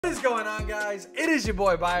What is going on, guys? It is your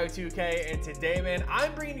boy Bio2k, and today, man,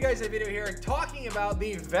 I'm bringing you guys a video here talking about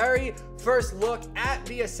the very first look at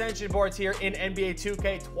the Ascension boards here in NBA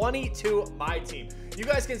 2K22 Myteam. You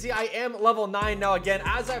guys can see I am level 9 now, again,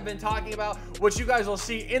 as I've been talking about, which you guys will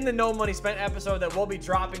see in the No Money Spent episode that will be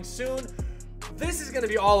dropping soon. This is going to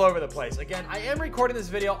be all over the place. Again, I am recording this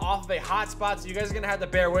video off of a hotspot, so you guys are going to have to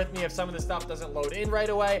bear with me if some of the stuff doesn't load in right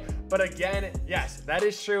away. But again, yes, that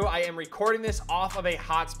is true. I am recording this off of a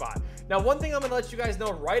hotspot. Now, one thing I'm going to let you guys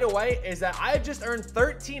know right away is that I have just earned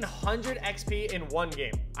 1,300 XP in one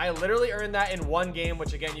game. I literally earned that in one game,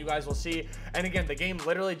 which again, you guys will see. And again, the game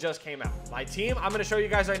literally just came out. My team, I'm going to show you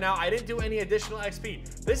guys right now, I didn't do any additional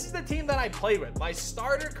XP. This is the team that I played with. My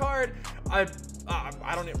starter card, I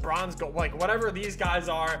don't know, bronze, gold, like whatever these guys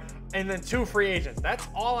are, and then 2 free agents. That's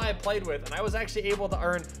all I played with, and I was actually able to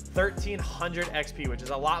earn 1,300 XP, which is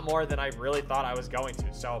a lot more than I really thought I was going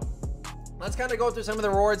to. So let's kind of go through some of the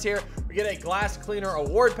rewards here. We get a glass cleaner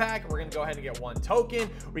award pack. We're going to go ahead and get 1 token.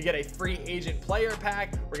 We get a free agent player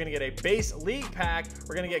pack. We're going to get a base league pack.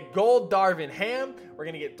 We're going to get gold Darvin Ham. We're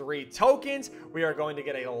going to get 3 tokens. We are going to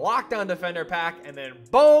get a lockdown defender pack. And then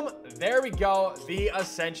boom, there we go, the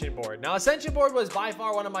Ascension board. Now, Ascension board was by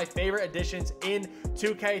far one of my favorite additions in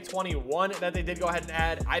 2K21 that they did go ahead and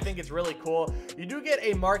add. I think it's really cool. You do get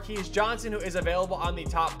a Marquise Johnson who is available on the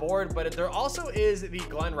top board, but there also is the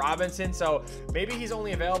Glenn Robinson. So maybe he's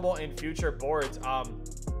only available in future boards.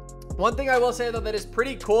 One thing I will say though that is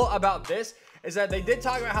pretty cool about this is that they did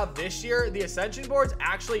talk about how this year the Ascension boards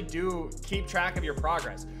actually do keep track of your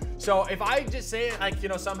progress. So if I just say like, you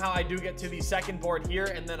know, somehow I do get to the second board here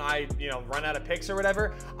and then I, you know, run out of picks or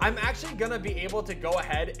whatever, I'm actually gonna be able to go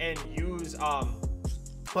ahead and use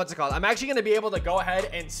what's it called? I'm actually going to be able to go ahead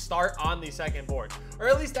and start on the second board, or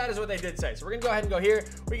at least that is what they did say. So we're going to go ahead and go here.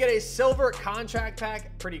 We get a silver contract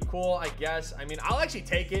pack. Pretty cool, I guess. I mean, I'll actually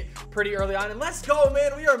take it pretty early on, and let's go,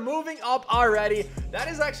 man. We are moving up already. That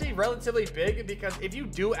is actually relatively big because if you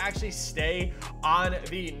do actually stay on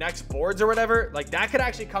the next boards or whatever, like that could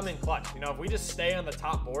actually come in clutch. You know, if we just stay on the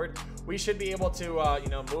top board, we should be able to, you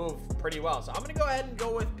know, move pretty well. So I'm going to go ahead and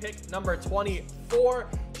go with pick number 24.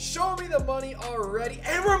 Show me the money already.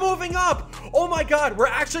 And we're moving up. Oh my God, we're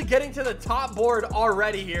actually getting to the top board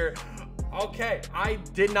already here. Okay, I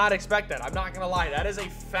did not expect that. I'm not gonna lie, that is a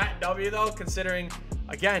fat W though, considering,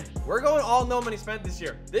 again, we're going all No Money Spent this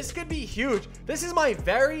year. This could be huge. This is my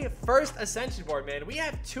very first Ascension board, man. We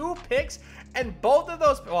have 2 picks, and both of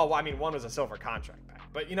those, well, I mean, one was a silver contract pack,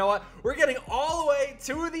 but you know what? We're getting all the way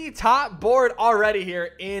to the top board already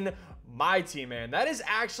here in my team, man. That is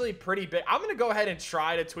actually pretty big. I'm gonna go ahead and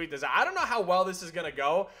try to tweet this out. I don't know how well this is gonna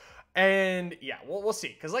go, and yeah, we'll see.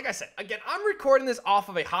 Because like I said, again, I'm recording this off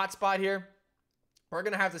of a hotspot here. We're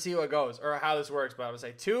gonna have to see how it goes or how this works, but I would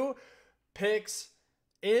say 2 picks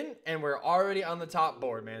in, and we're already on the top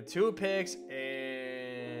board, man. 2 picks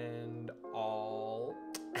and all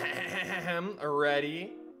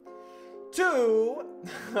ready. 2,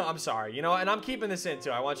 I'm sorry, you know, and I'm keeping this in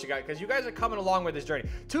too. I want you guys, because you guys are coming along with this journey.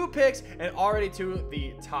 2 picks and already to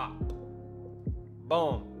the top.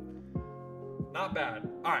 Boom. Not bad.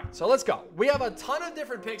 All right, so let's go. We have a ton of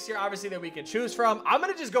different picks here, obviously, that we can choose from. I'm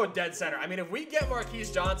going to just go dead center. I mean, if we get Marquise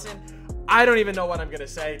Johnson, I don't even know what I'm going to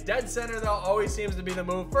say. Dead center, though, always seems to be the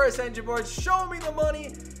move for Ascension boards. Show me the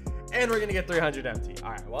money. And we're going to get 300 MT.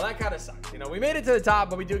 All right, well, that kind of sucks. You know, we made it to the top,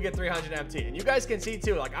 but we do get 300 MT. And you guys can see,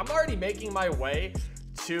 too, like, I'm already making my way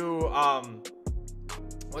to,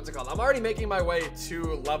 what's it called? I'm already making my way to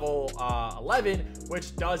level 11,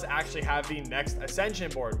 which does actually have the next Ascension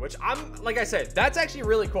board, which like I said, that's actually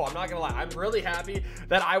really cool. I'm not going to lie. I'm really happy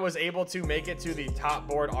that I was able to make it to the top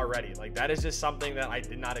board already. Like, that is just something that I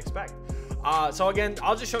did not expect. So again,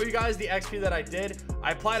 I'll just show you guys the XP that I did.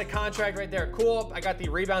 I applied a contract right there. Cool. I got the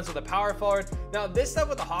rebounds with the power forward. Now this stuff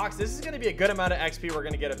with the Hawks, this is going to be a good amount of XP we're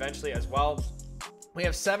going to get eventually as well. We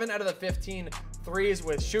have 7 out of the 15 threes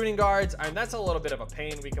with shooting guards, and that's a little bit of a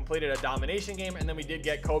pain. We completed a domination game, and then we did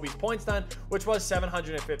get Kobe's points done, which was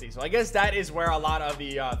 750. So I guess that is where a lot of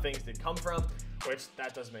the things did come from, which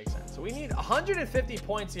that does make sense. So we need 150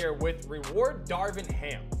 points here with reward Darvin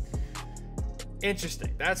Ham.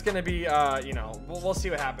 Interesting. That's going to be, you know, we'll see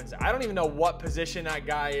what happens. I don't even know what position that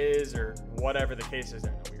guy is or whatever the case is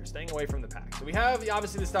there. No, we are staying away from the pack. So we have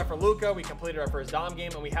obviously the stuff for Luka. We completed our first Dom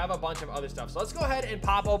game, and we have a bunch of other stuff. So let's go ahead and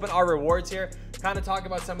pop open our rewards here, kind of talk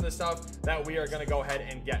about some of the stuff that we are going to go ahead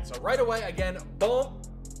and get. So right away, again, boom.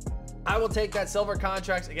 I will take that silver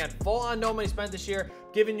contracts. Again, full on No Money Spent this year,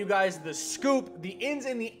 giving you guys the scoop, the ins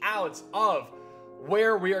and the outs of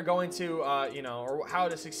where we are going to, you know, or how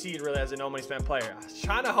to succeed really as a No Money Spent player. I was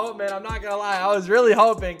trying to hope, man, I'm not going to lie. I was really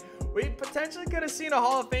hoping we potentially could have seen a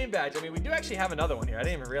Hall of Fame badge. I mean, we do actually have another one here. I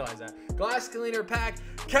didn't even realize that. Glass cleaner pack.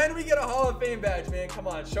 Can we get a Hall of Fame badge, man? Come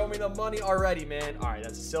on, show me the money already, man. All right,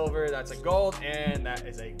 that's a silver, that's a gold, and that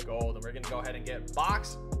is a gold. And we're gonna go ahead and get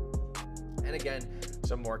box. And again,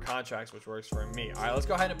 some more contracts, which works for me. All right, let's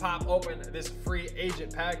go ahead and pop open this free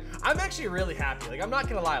agent pack. I'm actually really happy. Like, I'm not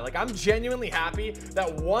gonna lie. Like, I'm genuinely happy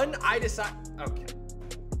that one, I decide, okay.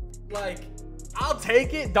 Like, I'll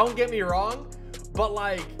take it, don't get me wrong, but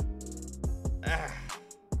like,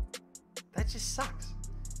 that just sucks.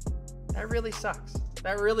 That really sucks.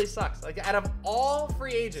 That really sucks. Like, out of all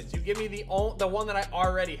free agents, you give me the one that I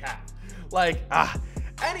already have. Like,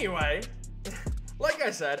 anyway, like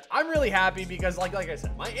I said, I'm really happy because like I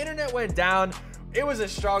said, my internet went down. It was a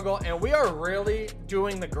struggle, and we are really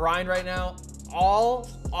doing the grind right now, all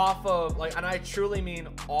off of, like, and I truly mean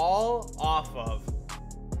all off of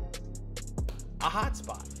a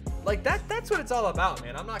hotspot. Like, that's what it's all about,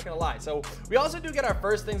 man. I'm not gonna lie. So we also do get our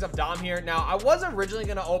first things of Dom here. Now, I was originally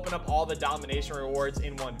gonna open up all the domination rewards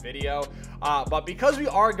in one video, but because we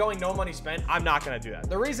are going no money spent, I'm not gonna do that.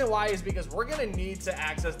 The reason why is because we're gonna need to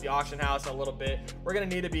access the auction house a little bit. We're gonna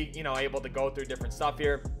need to be, you know, able to go through different stuff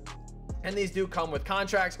here, and these do come with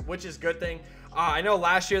contracts, which is a good thing. I know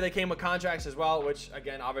last year they came with contracts as well, which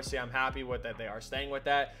again, obviously I'm happy with that. They are staying with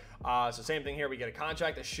that. So same thing here. We get a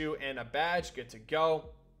contract, a shoe, and a badge. Good to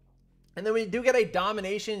go. And then we do get a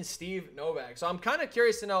domination Steve Novak. So I'm kind of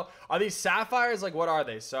curious to know, are these sapphires? Like, what are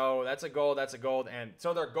they? So that's a gold, and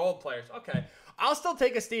so they're gold players. Okay, I'll still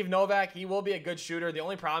take a Steve Novak. He will be a good shooter. The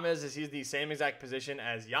only problem is he's the same exact position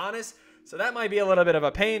as Giannis. So that might be a little bit of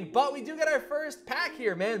a pain, but we do get our first pack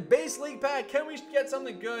here, man. Base league pack. Can we get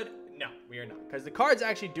something good? No, we are not, because the cards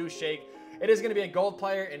actually do shake. It is going to be a gold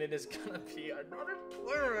player, and it is going to be another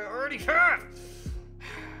player I already have.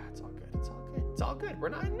 It's all good. We're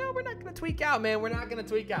not going to tweak out, man. We're not going to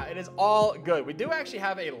tweak out. It is all good. We do actually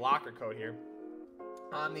have a locker code here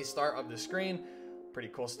on the start of the screen. Pretty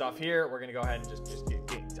cool stuff here. We're going to go ahead and just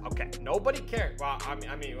get okay. Nobody cares. Well,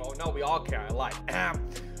 I mean, oh no, we all care. I lied.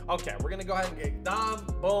 Okay, we're going to go ahead and get Dom.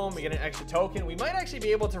 Boom. We get an extra token. We might actually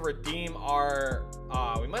be able to redeem our,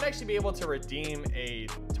 we might actually be able to redeem a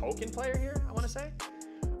token player here, I want to say.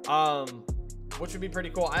 Which would be pretty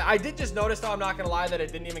cool. I did just notice, though, I'm not gonna lie, that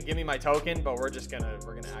it didn't even give me my token, but we're gonna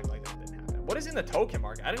act like that didn't happen. What is in the token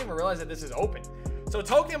market? I didn't even realize that this is open. So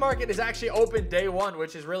token market is actually open day one,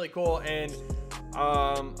 which is really cool. And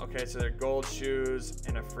okay, so they're gold shoes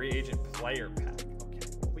and a free agent player pack. Okay,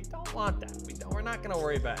 well, we don't want that. We're not gonna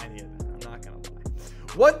worry about any of that. I'm not gonna lie.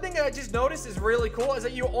 One thing that I just noticed is really cool is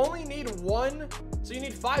that you only need one. So you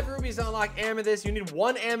need 5 rubies to unlock amethyst. You need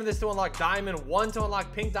 1 amethyst to unlock diamond, 1 to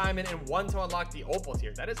unlock pink diamond, and 1 to unlock the opal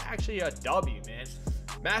tier. That is actually a W, man.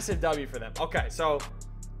 Massive W for them. Okay, so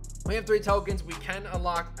we have 3 tokens. We can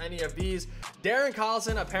unlock any of these. Darren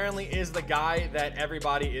Collison apparently is the guy that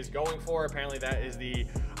everybody is going for. Apparently that is the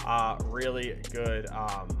really good,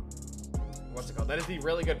 what's it called? That is the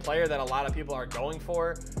really good player that a lot of people are going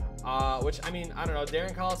for. Which, I mean, I don't know.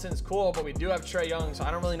 Darren Collison's cool, but we do have Trae Young, so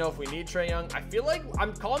I don't really know if we need Trae Young. I feel like,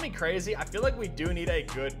 I'm calling me crazy, I feel like we do need a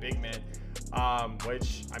good big man.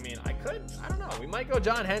 Which, I mean, I don't know. We might go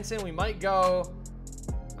John Henson. We might go,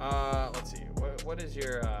 let's see. What is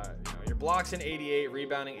your, you know, your blocks in 88,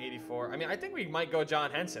 rebounding 84. I mean, I think we might go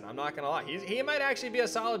John Henson. I'm not going to lie. He might actually be a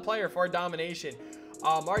solid player for domination.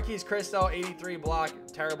 Marquise Cristo, 83 block,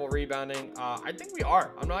 terrible rebounding. I think we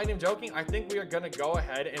are. I'm not even joking. I think we are going to go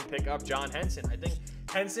ahead and pick up John Henson. I think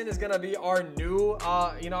Henson is going to be our new,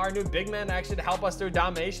 you know, our new big man actually to help us through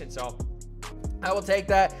domination. So I will take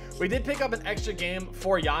that. We did pick up an extra game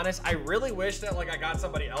for Giannis. I really wish that, like, I got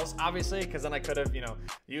somebody else, obviously, because then I could have, you know,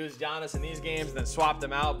 used Giannis in these games and then swapped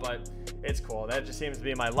them out, but it's cool. That just seems to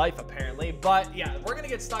be my life, apparently. But yeah, we're going to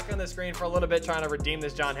get stuck on the screen for a little bit trying to redeem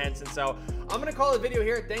this John Henson. So I'm going to call the video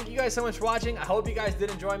here. Thank you guys so much for watching. I hope you guys did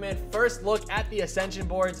enjoy, man. First look at the Ascension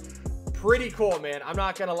boards. Pretty cool, man. I'm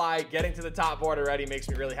not gonna lie, getting to the top board already makes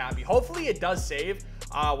me really happy. Hopefully it does save.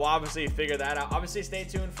 We'll obviously figure that out. Obviously stay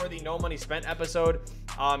tuned for the no money spent episode.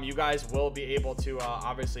 You guys will be able to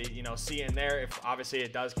obviously, you know, see in there if obviously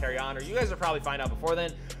it does carry on, or you guys will probably find out before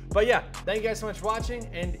then. But yeah, thank you guys so much for watching,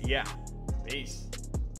 and yeah, peace.